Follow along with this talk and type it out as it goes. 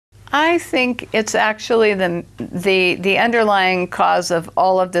I think it's actually the underlying cause of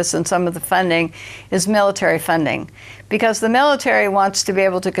all of this and some of the funding is military funding, because the military wants to be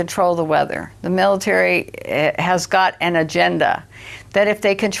able to control the weather. The military has got an agenda that if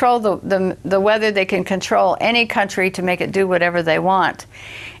they control the weather, they can control any country to make it do whatever they want.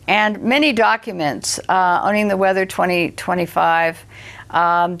 And many documents, Owning the Weather 2025,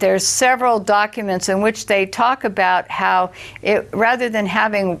 there's several documents in which they talk about how rather than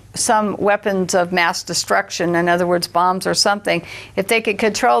having some weapons of mass destruction, in other words, bombs or something, if they could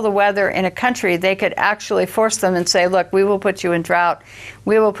control the weather in a country, they could actually force them and say, look, we will put you in drought,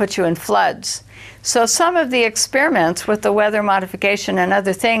 we will put you in floods. So some of the experiments with the weather modification and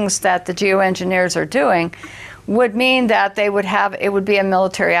other things that the geoengineers are doing would mean that it would be a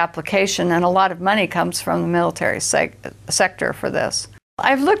military application, and a lot of money comes from the military sector for this.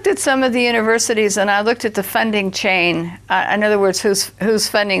 I've looked at some of the universities and I looked at the funding chain, in other words, who's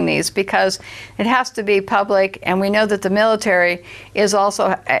funding these, because it has to be public, and we know that the military is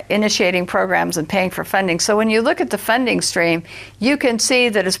also initiating programs and paying for funding. So when you look at the funding stream, you can see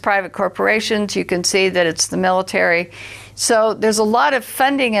that it's private corporations, you can see that it's the military. So there's a lot of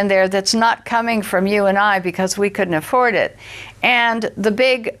funding in there that's not coming from you and I because we couldn't afford it. And the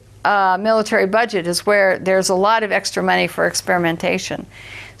big military budget is where there's a lot of extra money for experimentation.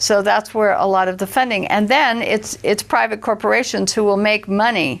 So that's where a lot of the funding. And then it's private corporations who will make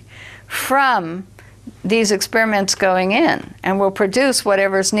money from these experiments going in and will produce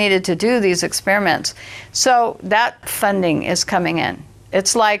whatever's needed to do these experiments. So that funding is coming in.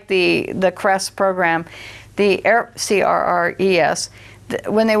 It's like the CRES program, the CRRES,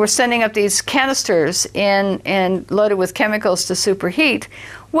 when they were sending up these canisters loaded with chemicals to superheat.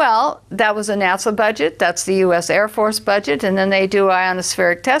 Well, that was a NASA budget, that's the US Air Force budget, and then they do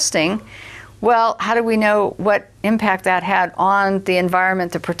ionospheric testing. Well, how do we know what impact that had on the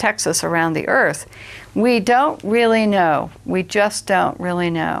environment that protects us around the Earth? We don't really know. We just don't really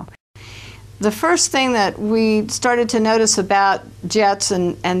know. The first thing that we started to notice about jets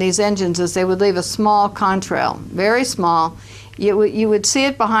and these engines is they would leave a small contrail, very small. You would see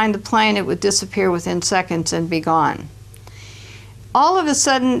it behind the plane, it would disappear within seconds and be gone. All of a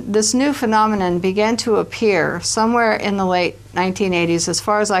sudden, this new phenomenon began to appear somewhere in the late 1980s, as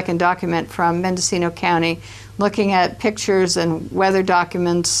far as I can document from Mendocino County, looking at pictures and weather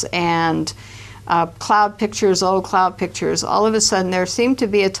documents and cloud pictures, old cloud pictures. All of a sudden, there seemed to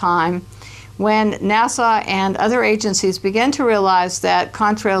be a time when NASA and other agencies began to realize that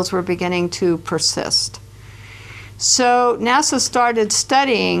contrails were beginning to persist. So NASA started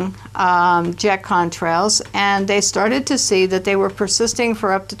studying jet contrails, and they started to see that they were persisting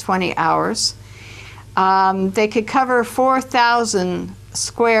for up to 20 hours. They could cover 4,000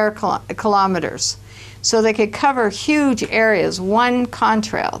 square kilometers. So they could cover huge areas, one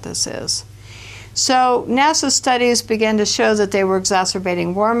contrail this is. So NASA studies began to show that they were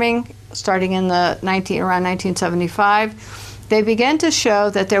exacerbating warming starting in around 1975. They began to show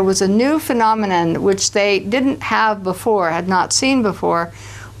that there was a new phenomenon which they didn't have before, had not seen before,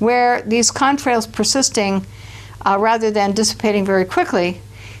 where these contrails persisting rather than dissipating very quickly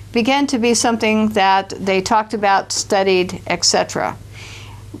began to be something that they talked about, studied, etc.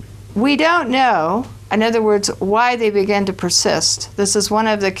 We don't know, in other words, why they began to persist. This is one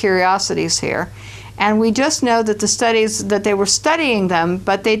of the curiosities here. And we just know that the studies, that they were studying them,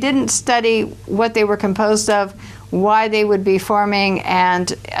 but they didn't study what they were composed of, why they would be forming,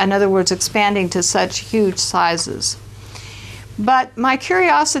 and in other words, expanding to such huge sizes. But my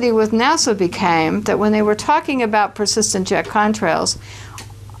curiosity with NASA became that when they were talking about persistent jet contrails,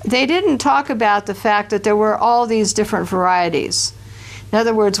 they didn't talk about the fact that there were all these different varieties. In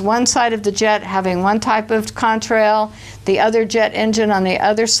other words, one side of the jet having one type of contrail, the other jet engine on the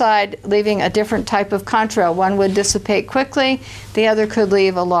other side leaving a different type of contrail. One would dissipate quickly, the other could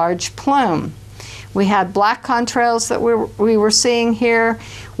leave a large plume. We had black contrails that we were seeing here.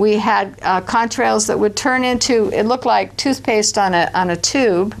 We had contrails that would turn into, it looked like toothpaste on a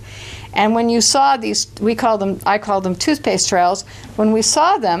tube. And when you saw these, I call them toothpaste trails. When we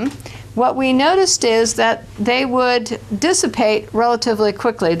saw them, what we noticed is that they would dissipate relatively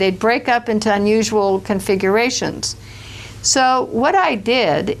quickly. They'd break up into unusual configurations. So what I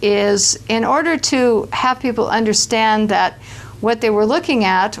did is, in order to have people understand that what they were looking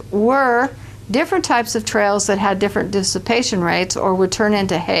at were different types of trails that had different dissipation rates or would turn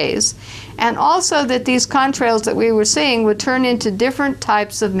into haze, and also that these contrails that we were seeing would turn into different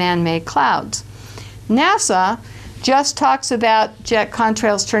types of man-made clouds. NASA just talks about jet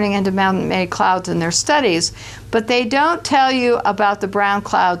contrails turning into man-made clouds in their studies, but they don't tell you about the brown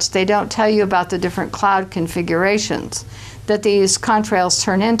clouds. They don't tell you about the different cloud configurations that these contrails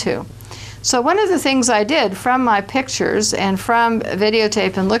turn into. So one of the things I did from my pictures and from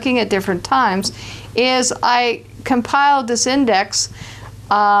videotape and looking at different times is I compiled this index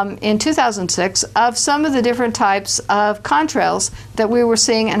in 2006 of some of the different types of contrails that we were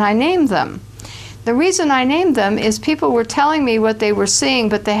seeing, and I named them. The reason I named them is people were telling me what they were seeing,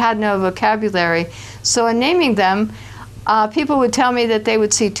 but they had no vocabulary. So in naming them, people would tell me that they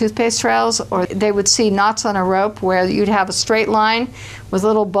would see toothpaste trails, or they would see knots on a rope where you'd have a straight line with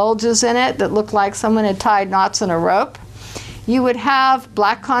little bulges in it that looked like someone had tied knots in a rope. You would have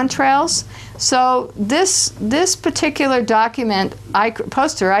black contrails. So this particular document,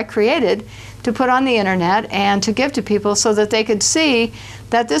 poster I created to put on the internet and to give to people so that they could see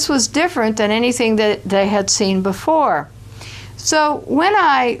that this was different than anything that they had seen before. So when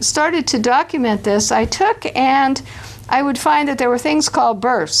I started to document this, I took and I would find that there were things called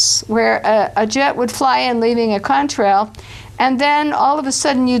bursts, where a jet would fly in leaving a contrail, and then all of a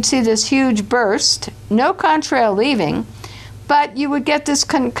sudden you'd see this huge burst, no contrail leaving, but you would get this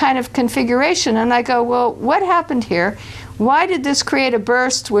kind of configuration. And I go, well, what happened here? Why did this create a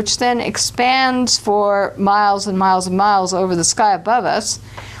burst which then expands for miles and miles and miles over the sky above us?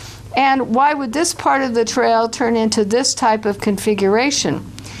 And why would this part of the trail turn into this type of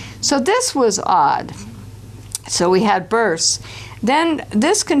configuration? So this was odd. So we had bursts. Then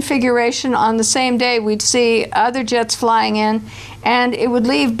this configuration, on the same day, we'd see other jets flying in, and it would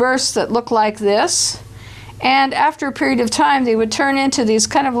leave bursts that looked like this. And after a period of time, they would turn into these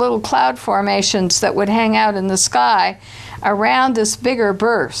kind of little cloud formations that would hang out in the sky around this bigger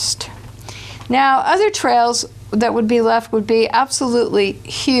burst. Now, other trails that would be left would be absolutely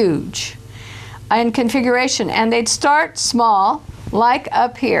huge in configuration, and they'd start small, like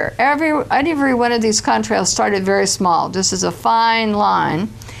up here. Every one of these contrails started very small, just as a fine line.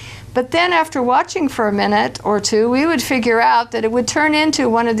 But then after watching for a minute or two, we would figure out that it would turn into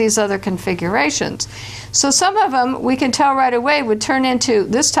one of these other configurations. So some of them, we can tell right away, would turn into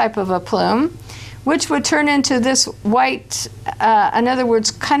this type of a plume, which would turn into this white, in other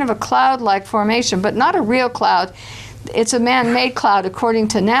words, kind of a cloud-like formation, but not a real cloud. It's a man-made cloud according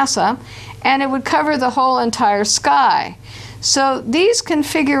to NASA, and it would cover the whole entire sky. So these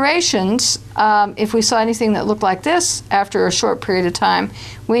configurations, if we saw anything that looked like this after a short period of time,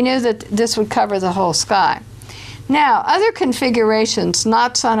 we knew that this would cover the whole sky. Now, other configurations,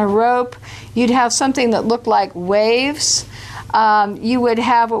 knots on a rope, you'd have something that looked like waves. You would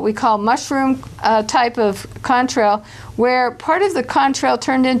have what we call mushroom type of contrail, where part of the contrail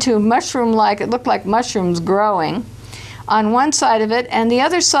turned into mushroom-like, it looked like mushrooms growing on one side of it, and the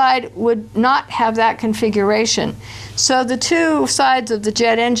other side would not have that configuration. So the two sides of the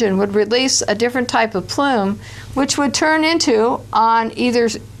jet engine would release a different type of plume, which would turn into, on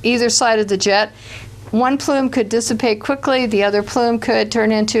either side of the jet, one plume could dissipate quickly, the other plume could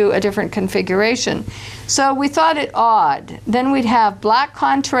turn into a different configuration. So we thought it odd. Then we'd have black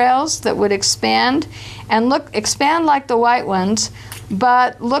contrails that would expand and expand like the white ones,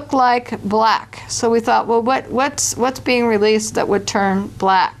 but look like black. So we thought, well, what's being released that would turn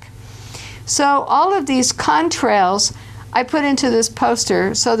black? So all of these contrails I put into this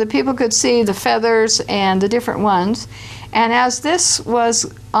poster so that people could see the feathers and the different ones. And as this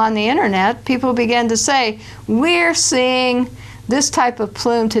was on the internet, people began to say, we're seeing this type of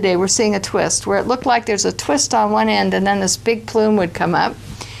plume today. We're seeing a twist, where it looked like there's a twist on one end and then this big plume would come up.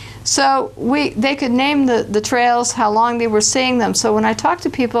 So they could name the trails, how long they were seeing them. So when I talk to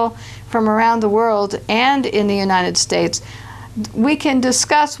people from around the world and in the United States, we can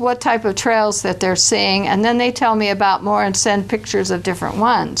discuss what type of trails that they're seeing, and then they tell me about more and send pictures of different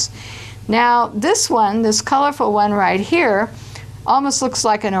ones. Now this one, this colorful one right here, almost looks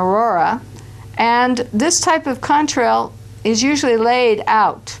like an aurora, and this type of contrail is usually laid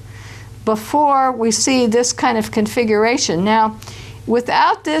out before we see this kind of configuration. Now,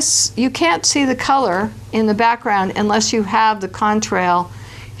 without this, you can't see the color in the background unless you have the contrail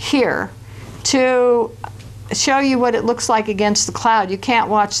here to show you what it looks like against the cloud. You can't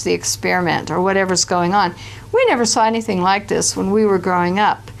watch the experiment or whatever's going on. We never saw anything like this when we were growing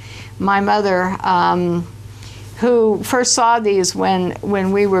up. My mother, who first saw these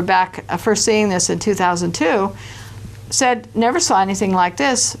when we were back first seeing this in 2002, said, never saw anything like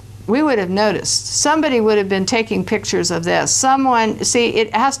this. We would have noticed. Somebody would have been taking pictures of this. Someone, see,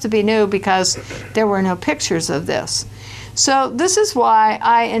 it has to be new because there were no pictures of this. So this is why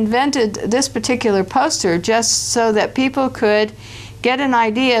I invented this particular poster, just so that people could get an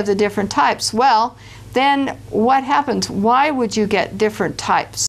idea of the different types. Well, then what happens? Why would you get different types?